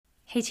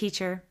Hey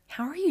teacher,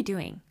 how are you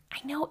doing?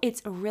 I know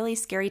it's a really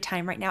scary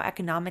time right now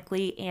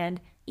economically and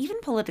even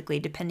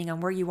politically, depending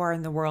on where you are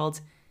in the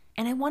world.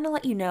 And I want to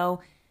let you know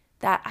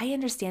that I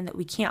understand that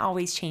we can't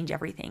always change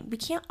everything. We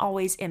can't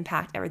always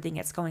impact everything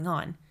that's going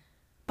on.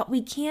 But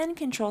we can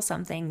control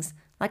some things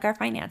like our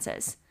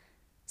finances.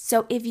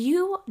 So if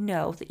you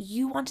know that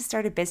you want to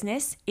start a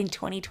business in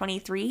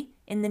 2023,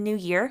 in the new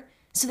year,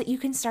 so that you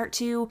can start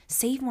to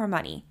save more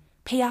money,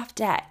 pay off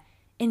debt,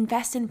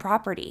 invest in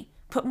property,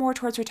 put more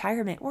towards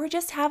retirement, or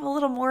just have a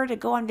little more to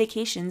go on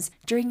vacations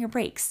during your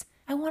breaks,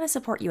 I want to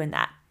support you in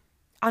that.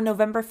 On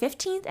November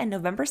 15th and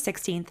November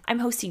 16th, I'm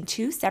hosting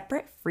 2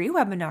 separate free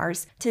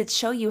webinars to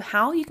show you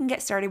how you can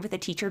get started with a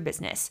teacher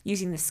business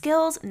using the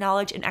skills,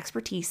 knowledge, and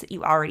expertise that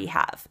you already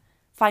have.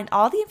 Find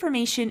all the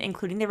information,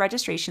 including the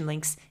registration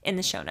links, in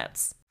the show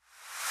notes.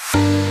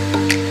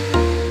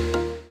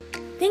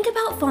 Think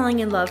about falling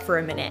in love for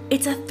a minute.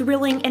 It's a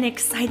thrilling and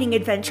exciting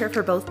adventure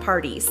for both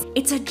parties.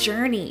 It's a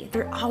journey.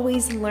 They're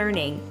always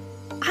learning.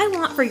 I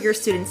want for your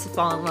students to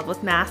fall in love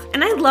with math,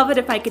 and I'd love it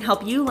if I could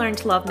help you learn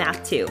to love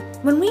math too.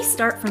 When we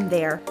start from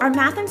there, our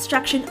math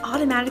instruction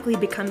automatically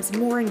becomes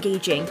more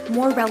engaging,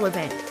 more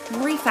relevant,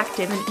 more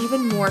effective, and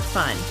even more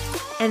fun.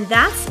 And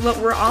that's what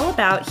we're all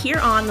about here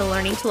on the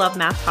Learning to Love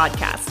Math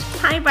podcast.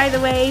 Hi, by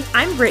the way,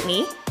 I'm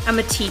Brittany. I'm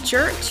a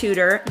teacher,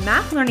 tutor,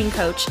 math learning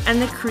coach,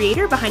 and the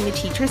creator behind the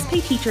Teachers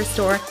Pay Teacher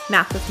store,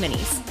 Math with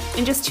Minis.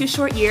 In just 2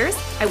 short years,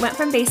 I went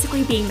from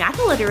basically being math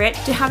illiterate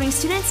to having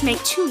students make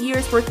 2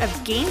 years worth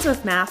of gains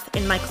with math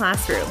in my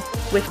classroom.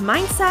 With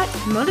mindset,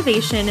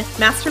 motivation,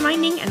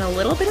 masterminding, and a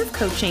little bit of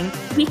coaching,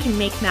 we can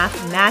make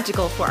math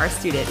magical for our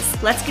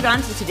students. Let's get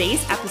on to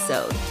today's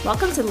episode.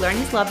 Welcome to the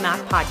Learning to Love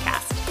Math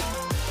podcast.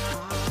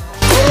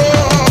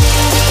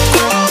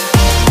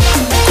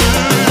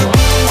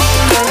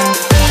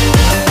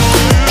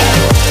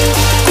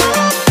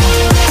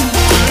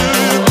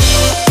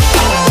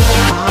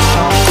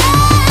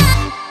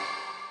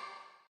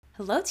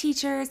 Hello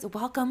teachers,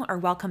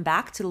 welcome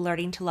back to the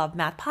Learning to Love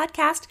Math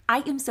podcast. I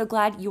am so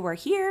glad you are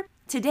here.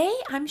 Today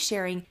I'm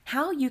sharing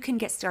how you can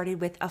get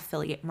started with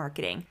affiliate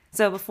marketing.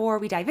 So before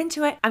we dive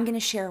into it, I'm going to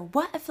share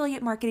what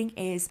affiliate marketing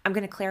is, I'm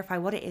going to clarify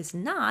what it is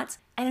not,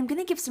 and I'm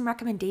going to give some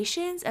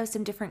recommendations of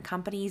some different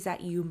companies that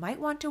you might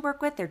want to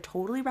work with. They're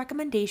totally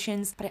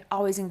recommendations, but I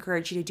always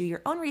encourage you to do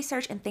your own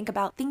research and think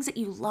about things that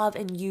you love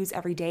and use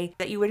every day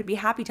that you would be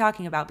happy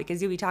talking about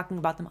because you'll be talking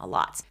about them a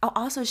lot. I'll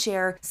also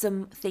share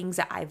some things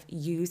that I've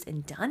used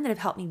and done that have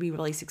helped me be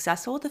really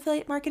successful with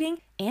affiliate marketing,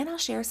 and I'll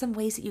share some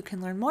ways that you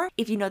can learn more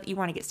if you know that you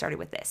want to get started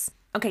with this.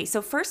 Okay,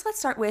 so first let's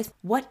start with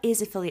what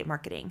is affiliate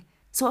marketing?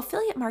 So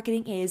affiliate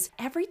marketing is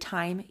every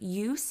time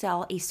you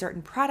sell a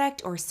certain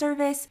product or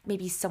service,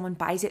 maybe someone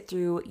buys it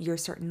through your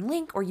certain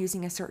link or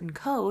using a certain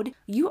code,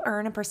 you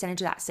earn a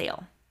percentage of that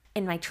sale.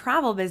 In my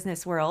travel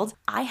business world,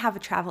 I have a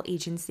travel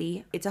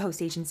agency, it's a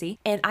host agency,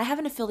 and I have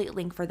an affiliate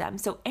link for them.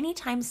 So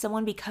anytime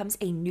someone becomes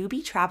a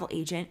newbie travel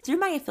agent through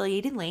my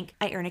affiliated link,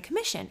 I earn a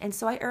commission. And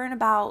so I earn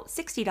about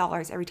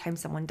 $60 every time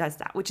someone does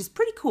that, which is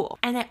pretty cool.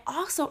 And I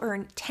also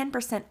earn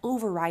 10%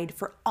 override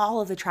for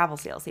all of the travel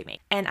sales they make.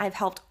 And I've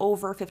helped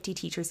over 50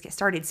 teachers get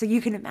started. So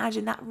you can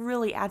imagine that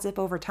really adds up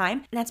over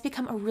time. And that's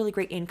become a really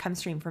great income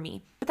stream for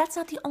me. But that's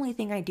not the only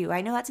thing I do. I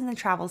know that's in the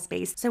travel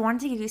space. So I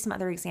wanted to give you some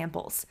other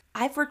examples.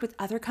 I've worked with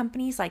other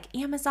companies like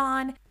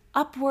Amazon,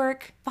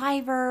 Upwork,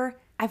 Fiverr.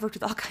 I've worked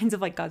with all kinds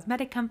of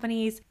cosmetic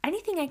companies,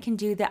 anything I can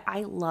do that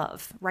I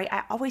love, right?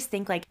 I always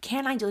think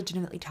can I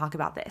legitimately talk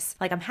about this?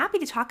 I'm happy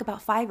to talk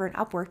about Fiverr and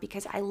Upwork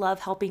because I love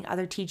helping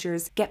other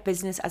teachers get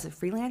business as a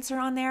freelancer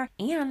on there.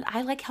 And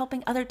I like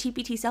helping other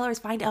TPT sellers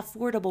find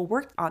affordable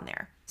work on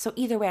there. So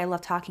either way, I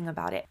love talking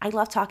about it. I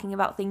love talking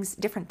about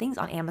different things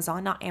on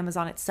Amazon, not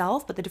Amazon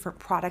itself, but the different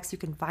products you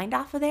can find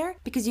off of there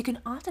because you can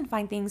often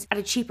find things at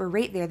a cheaper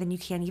rate there than you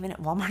can even at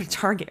Walmart or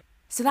Target.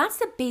 So that's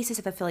the basis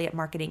of affiliate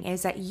marketing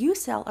is that you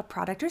sell a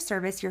product or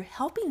service, you're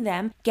helping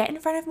them get in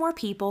front of more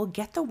people,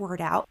 get the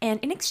word out, and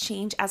in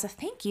exchange, as a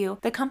thank you,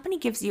 the company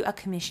gives you a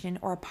commission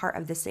or a part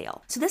of the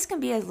sale. So this can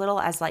be as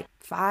little as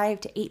 5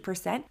 to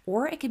 8%,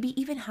 or it could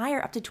be even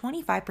higher, up to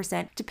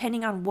 25%,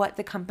 depending on what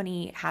the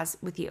company has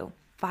with you.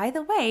 By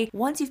the way,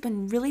 once you've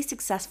been really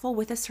successful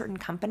with a certain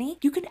company,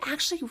 you can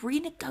actually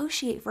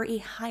renegotiate for a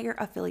higher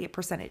affiliate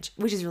percentage,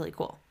 which is really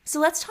cool. So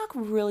let's talk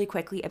really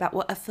quickly about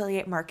what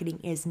affiliate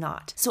marketing is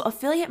not. So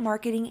affiliate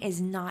marketing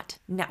is not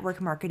network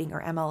marketing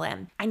or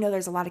MLM. I know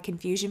there's a lot of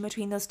confusion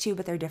between those two,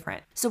 but they're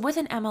different. So with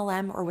an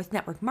MLM or with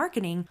network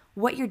marketing,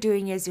 what you're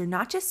doing is you're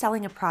not just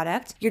selling a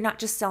product, you're not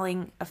just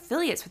selling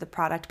affiliates for the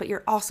product, but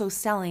you're also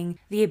selling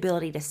the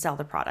ability to sell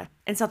the product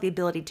and sell the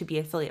ability to be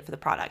affiliate for the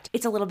product.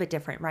 It's a little bit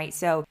different, right?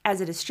 So as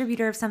a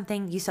distributor of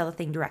something, you sell the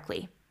thing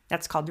directly.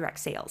 That's called direct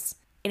sales.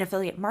 In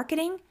affiliate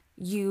marketing,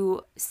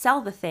 you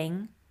sell the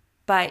thing,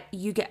 but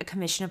you get a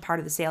commission of part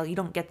of the sale. You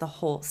don't get the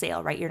whole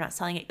sale, right? You're not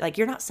selling it,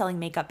 you're not selling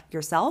makeup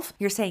yourself.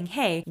 You're saying,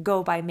 hey,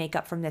 go buy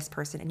makeup from this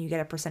person and you get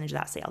a percentage of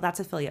that sale. That's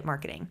affiliate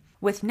marketing.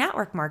 With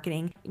network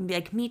marketing,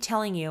 like me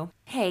telling you,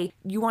 hey,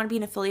 you want to be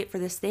an affiliate for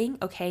this thing?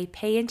 Okay,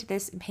 pay into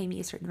this and pay me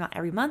a certain amount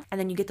every month, and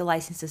then you get the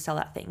license to sell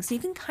that thing. So you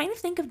can kind of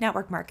think of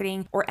network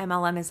marketing or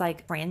MLM as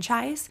like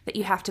franchise that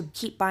you have to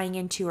keep buying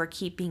into or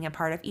keep being a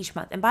part of each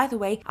month. And by the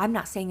way, I'm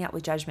not saying that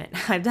with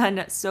judgment. I've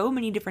done so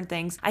many different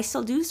things. I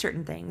still do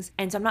certain things.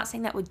 And so I'm not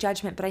saying that with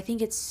judgment, but I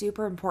think it's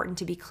super important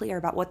to be clear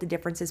about what the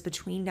differences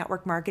between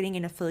network marketing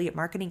and affiliate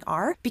marketing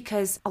are,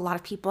 because a lot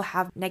of people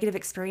have negative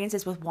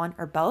experiences with one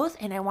or both.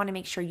 And I want to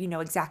make sure you know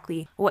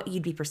exactly what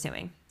you'd be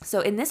pursuing. So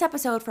in this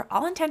episode, for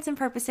all intents and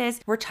purposes,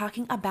 we're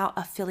talking about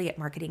affiliate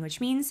marketing, which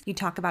means you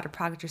talk about a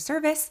product or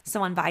service,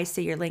 someone buys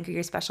to your link or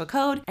your special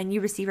code, and you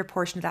receive a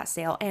portion of that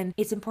sale. And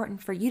it's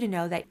important for you to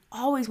know that you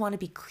always want to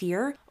be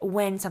clear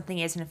when something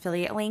is an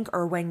affiliate link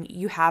or when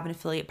you have an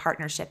affiliate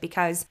partnership,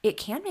 because it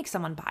can make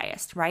someone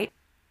biased, right?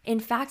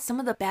 In fact, some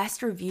of the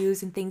best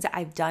reviews and things that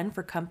I've done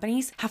for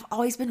companies have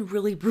always been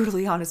really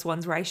brutally honest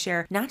ones where I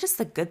share not just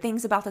the good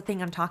things about the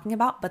thing I'm talking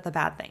about, but the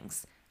bad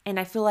things. And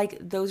I feel like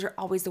those are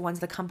always the ones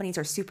the companies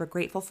are super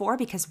grateful for,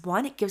 because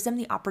one, it gives them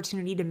the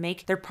opportunity to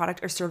make their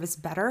product or service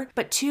better.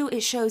 But two,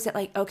 it shows that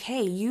like,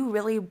 okay, you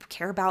really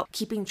care about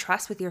keeping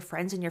trust with your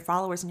friends and your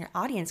followers and your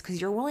audience because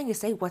you're willing to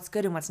say what's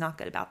good and what's not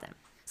good about them.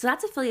 So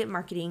that's affiliate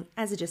marketing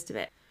as a gist of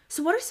it.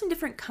 So what are some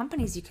different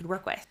companies you could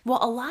work with? Well,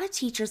 a lot of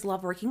teachers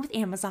love working with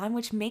Amazon,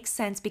 which makes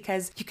sense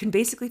because you can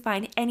basically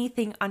find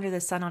anything under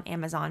the sun on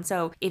Amazon.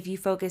 So if you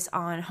focus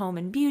on home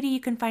and beauty, you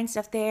can find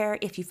stuff there.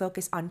 If you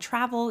focus on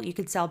travel, you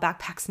could sell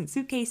backpacks and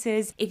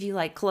suitcases. If you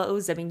like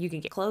clothes, I mean, you can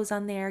get clothes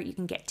on there. You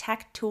can get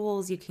tech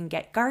tools. You can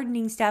get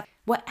gardening stuff.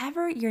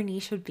 Whatever your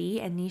niche would be,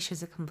 and niche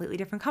is a completely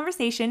different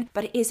conversation,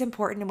 but it is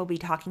important, and we'll be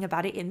talking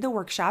about it in the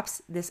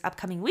workshops this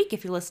upcoming week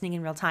if you're listening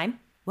in real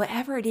time.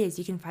 Whatever it is,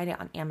 you can find it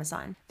on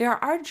Amazon. There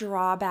are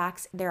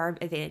drawbacks, there are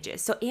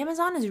advantages. So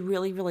Amazon is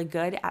really, really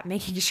good at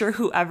making sure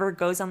whoever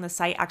goes on the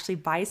site actually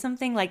buys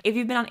something. Like if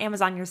you've been on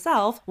Amazon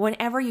yourself,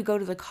 whenever you go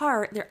to the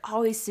cart, they're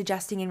always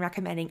suggesting and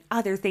recommending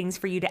other things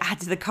for you to add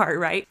to the cart,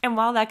 right? And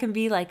while that can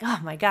be like, oh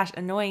my gosh,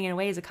 annoying in a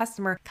way as a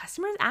customer,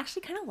 customers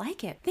actually kind of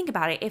like it. Think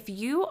about it. If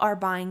you are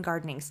buying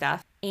gardening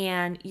stuff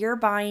and you're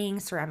buying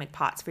ceramic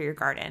pots for your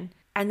garden,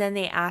 and then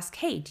they ask,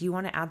 hey, do you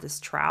want to add this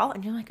trowel?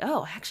 And you're like,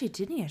 oh, I actually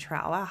did need a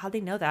trowel. Wow, how'd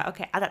they know that?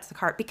 Okay, add that to the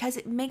cart, because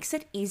it makes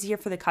it easier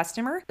for the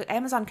customer.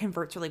 Amazon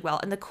converts really well.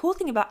 And the cool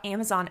thing about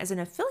Amazon as an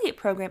affiliate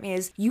program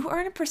is you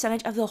earn a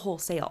percentage of the whole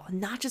sale,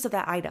 not just of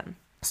that item.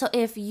 So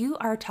if you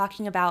are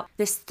talking about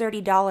this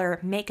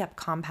 $30 makeup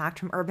compact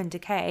from Urban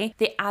Decay,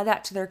 they add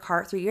that to their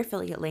cart through your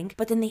affiliate link,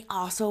 but then they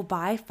also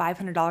buy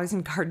 $500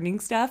 in gardening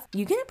stuff.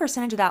 You get a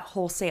percentage of that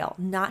whole sale,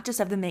 not just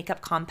of the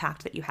makeup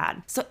compact that you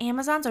had. So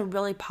Amazon's a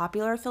really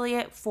popular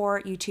affiliate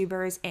for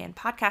YouTubers and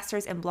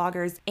podcasters and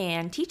bloggers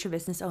and teacher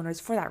business owners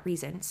for that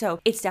reason.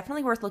 So it's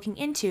definitely worth looking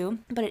into,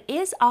 but it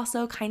is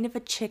also kind of a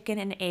chicken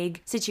and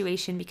egg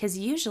situation, because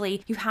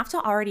usually you have to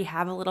already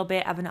have a little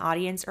bit of an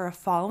audience or a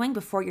following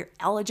before you're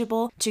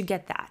eligible to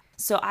get that.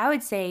 So I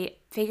would say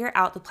figure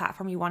out the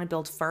platform you want to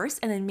build first,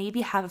 and then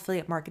maybe have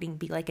affiliate marketing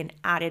be like an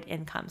added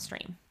income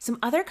stream. Some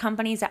other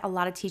companies that a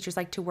lot of teachers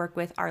like to work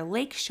with are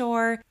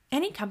Lakeshore.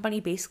 Any company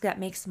basically that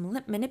makes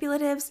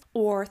manipulatives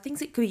or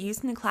things that could be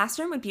used in the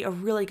classroom would be a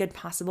really good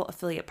possible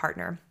affiliate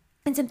partner.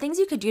 And some things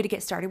you could do to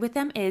get started with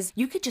them is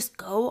you could just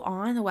go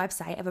on the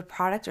website of a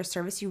product or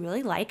service you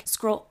really like,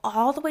 scroll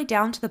all the way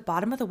down to the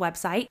bottom of the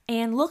website,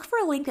 and look for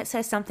a link that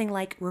says something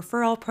like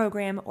referral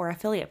program or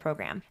affiliate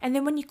program. And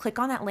then when you click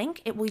on that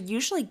link, it will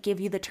usually give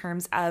you the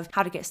terms of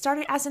how to get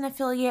started as an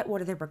affiliate. What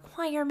are the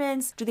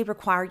requirements? Do they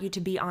require you to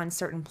be on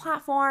certain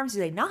platforms? Do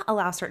they not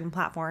allow certain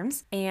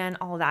platforms? And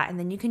all that. And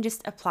then you can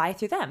just apply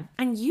through them.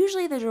 And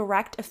usually the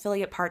direct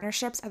affiliate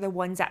partnerships are the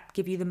ones that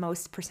give you the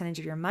most percentage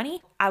of your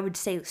money. I would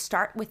say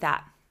start with that.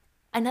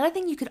 Another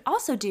thing you could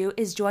also do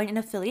is join an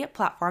affiliate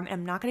platform. And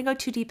I'm not going to go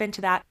too deep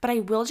into that, but I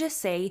will just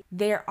say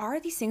there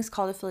are these things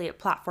called affiliate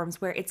platforms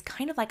where it's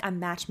kind of like a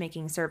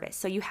matchmaking service.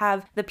 So you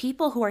have the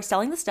people who are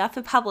selling the stuff,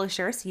 the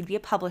publisher, so you'd be a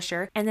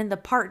publisher, and then the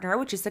partner,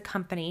 which is the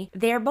company.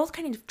 They're both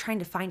kind of trying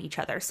to find each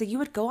other. So you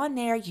would go on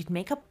there, you'd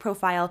make a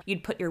profile,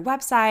 you'd put your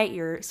website,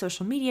 your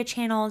social media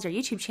channels, your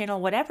YouTube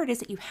channel, whatever it is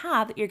that you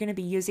have that you're going to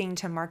be using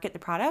to market the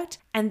product.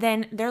 And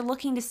then they're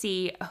looking to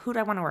see, who do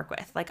I want to work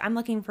with? Like, I'm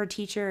looking for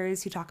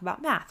teachers who talk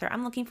about math, or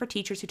I'm looking for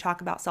teachers who talk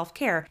about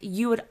self-care.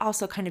 You would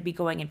also kind of be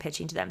going and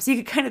pitching to them. So you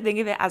could kind of think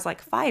of it as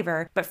like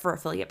Fiverr, but for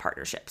affiliate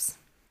partnerships.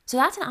 So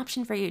that's an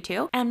option for you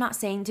too. And I'm not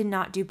saying to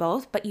not do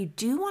both, but you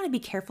do want to be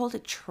careful to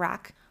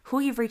track who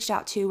you've reached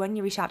out to, when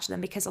you reach out to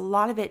them, because a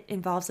lot of it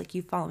involves like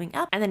you following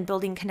up and then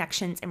building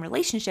connections and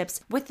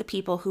relationships with the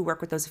people who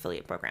work with those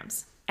affiliate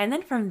programs. And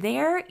then from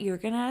there, you're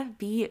gonna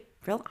be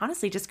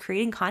honestly, just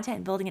creating content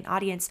and building an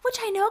audience, which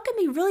I know can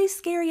be really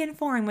scary and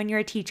foreign when you're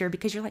a teacher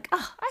because you're like,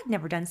 oh, I've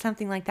never done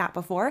something like that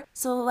before.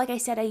 So like I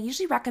said, I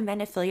usually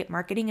recommend affiliate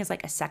marketing as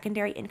like a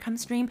secondary income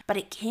stream, but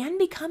it can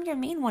become your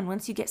main one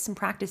once you get some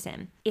practice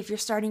in. If you're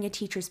starting a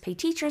Teachers Pay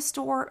Teachers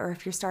store, or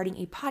if you're starting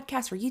a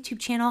podcast or YouTube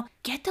channel,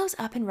 get those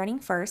up and running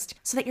first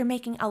so that you're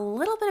making a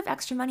little bit of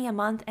extra money a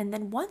month. And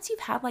then once you've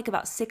had like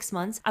about 6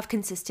 months of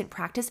consistent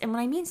practice, and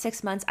when I mean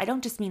 6 months, I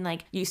don't just mean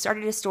like you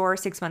started a store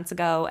 6 months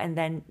ago and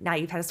then now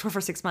you've had a store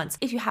for 6 months.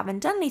 If you haven't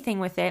done anything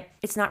with it,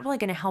 it's not really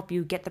going to help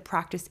you get the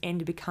practice in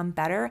to become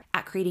better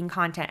at creating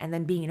content and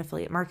then being an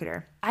affiliate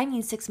marketer. I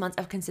mean 6 months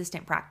of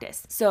consistent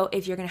practice. So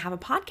if you're going to have a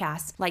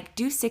podcast, like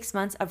do 6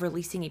 months of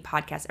releasing a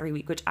podcast every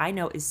week, which I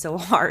know is so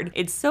hard.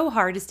 It's so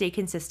hard to stay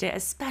consistent,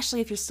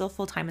 especially if you're still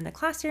full-time in the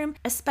classroom,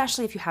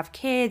 especially if you have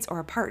kids or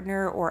a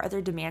partner or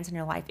other demands in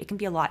your life. It can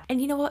be a lot.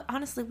 And you know what?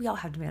 Honestly, we all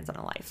have demands on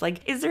our life.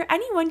 Like, is there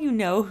anyone you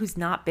know who's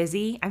not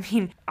busy? I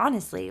mean,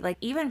 honestly, like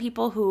even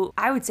people who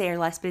I would say are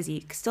less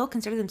busy still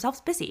consider themselves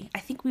busy. I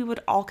think we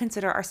would all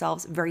consider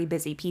ourselves very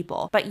busy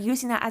people, but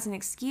using that as an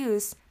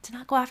excuse to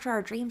not go after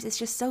our dreams is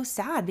just so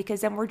sad,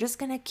 because then we're just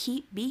going to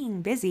keep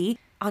being busy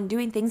on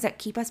doing things that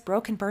keep us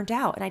broke and burnt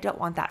out. And I don't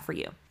want that for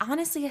you.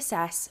 Honestly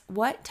assess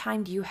what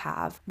time do you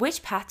have,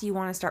 which path do you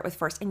want to start with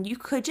first? And you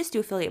could just do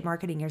affiliate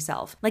marketing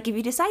yourself. Like if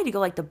you decide to go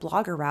like the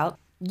blogger route,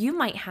 you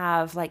might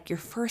have like your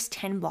first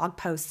 10 blog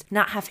posts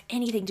not have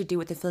anything to do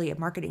with affiliate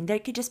marketing. There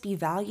could just be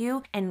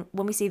value. And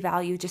when we say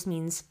value, it just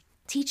means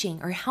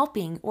teaching or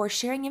helping or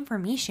sharing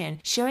information,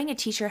 showing a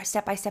teacher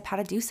step-by-step how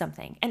to do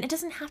something. And it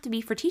doesn't have to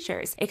be for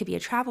teachers. It could be a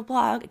travel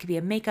blog. It could be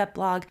a makeup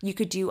blog. You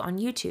could do on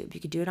YouTube. You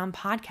could do it on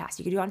podcasts.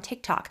 You could do it on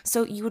TikTok.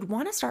 So you would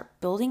want to start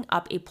building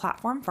up a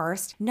platform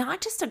first,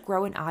 not just to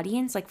grow an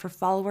audience like for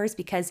followers,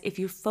 because if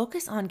you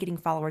focus on getting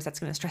followers, that's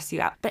going to stress you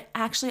out, but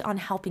actually on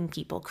helping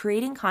people,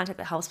 creating content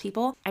that helps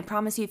people. I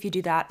promise you, if you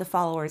do that, the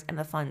followers and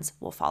the funds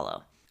will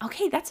follow.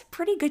 Okay, that's a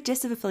pretty good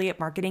gist of affiliate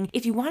marketing.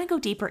 If you want to go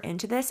deeper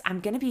into this, I'm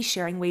going to be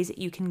sharing ways that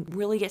you can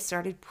really get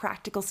started,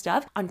 practical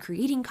stuff on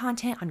creating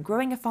content, on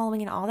growing a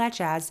following and all that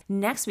jazz.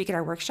 Next week at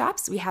our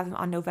workshops, we have them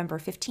on November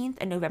 15th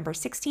and November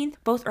 16th.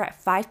 Both are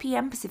at 5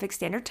 p.m. Pacific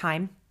Standard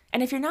Time.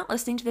 And if you're not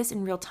listening to this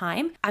in real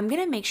time, I'm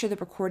going to make sure the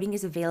recording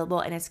is available,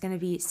 and it's going to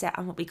be set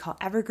on what we call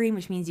evergreen,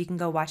 which means you can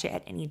go watch it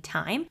at any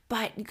time.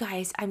 But you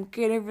guys, I'm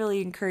going to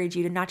really encourage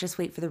you to not just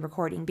wait for the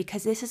recording,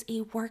 because this is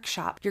a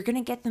workshop. You're going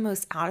to get the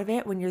most out of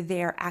it when you're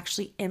there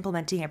actually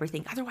implementing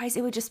everything. Otherwise,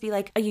 it would just be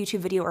like a YouTube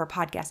video or a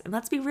podcast. And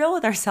let's be real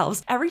with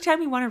ourselves. Every time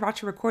we want to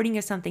watch a recording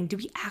of something, do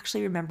we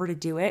actually remember to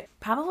do it?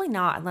 Probably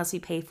not, unless we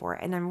pay for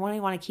it. And I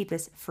really want to keep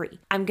this free.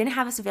 I'm going to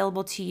have this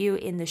available to you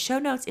in the show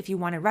notes if you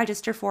want to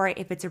register for it.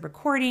 If it's a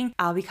recording,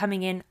 I'll be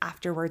coming in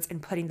afterwards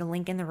and putting the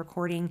link in the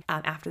recording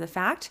after the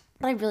fact.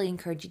 But I really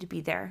encourage you to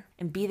be there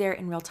and be there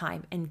in real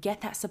time and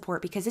get that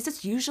support, because this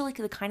is usually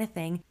the kind of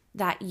thing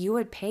that you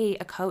would pay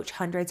a coach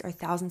hundreds or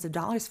thousands of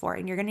dollars for,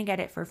 and you're going to get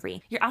it for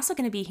free. You're also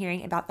going to be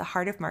hearing about the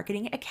Heart of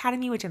Marketing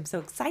Academy, which I'm so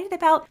excited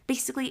about.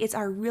 Basically, it's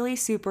our really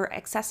super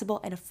accessible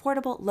and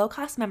affordable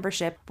low-cost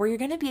membership where you're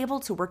going to be able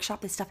to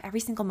workshop this stuff every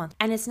single month.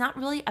 And it's not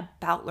really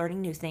about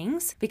learning new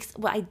things, because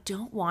what I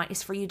don't want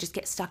is for you to just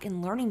get stuck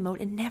in learning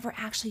mode and never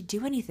actually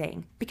do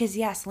anything. Because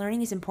yes,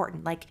 learning is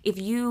important. Like if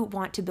you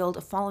want to build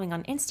a following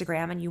on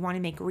Instagram and you want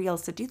to make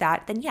reels to do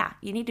that, then yeah,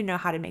 you need to know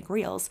how to make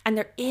reels. And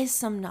there is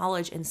some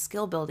knowledge and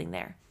skill building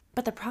there.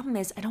 But the problem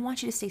is, I don't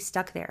want you to stay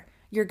stuck there.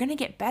 You're going to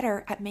get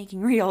better at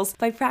making reels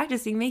by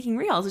practicing making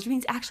reels, which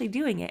means actually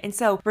doing it. And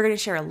so we're going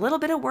to share a little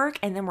bit of work,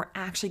 and then we're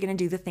actually going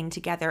to do the thing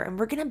together. And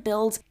we're going to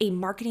build a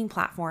marketing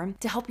platform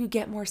to help you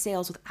get more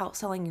sales without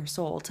selling your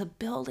soul, to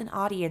build an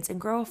audience and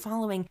grow a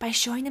following by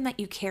showing them that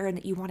you care and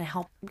that you want to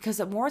help. Because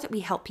the more that we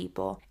help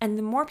people and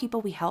the more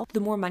people we help, the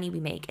more money we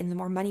make. And the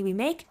more money we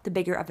make, the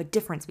bigger of a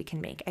difference we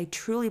can make. I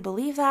truly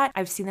believe that.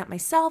 I've seen that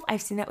myself.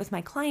 I've seen that with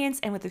my clients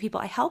and with the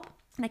people I help.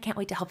 And I can't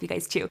wait to help you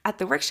guys too at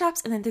the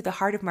workshops and then through the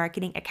Heart of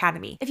Marketing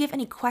Academy. If you have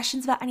any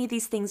questions about any of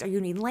these things or you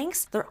need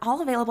links, they're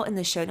all available in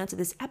the show notes of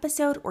this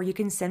episode, or you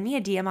can send me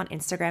a DM on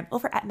Instagram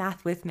over at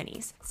Math with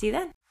Minis. See you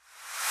then.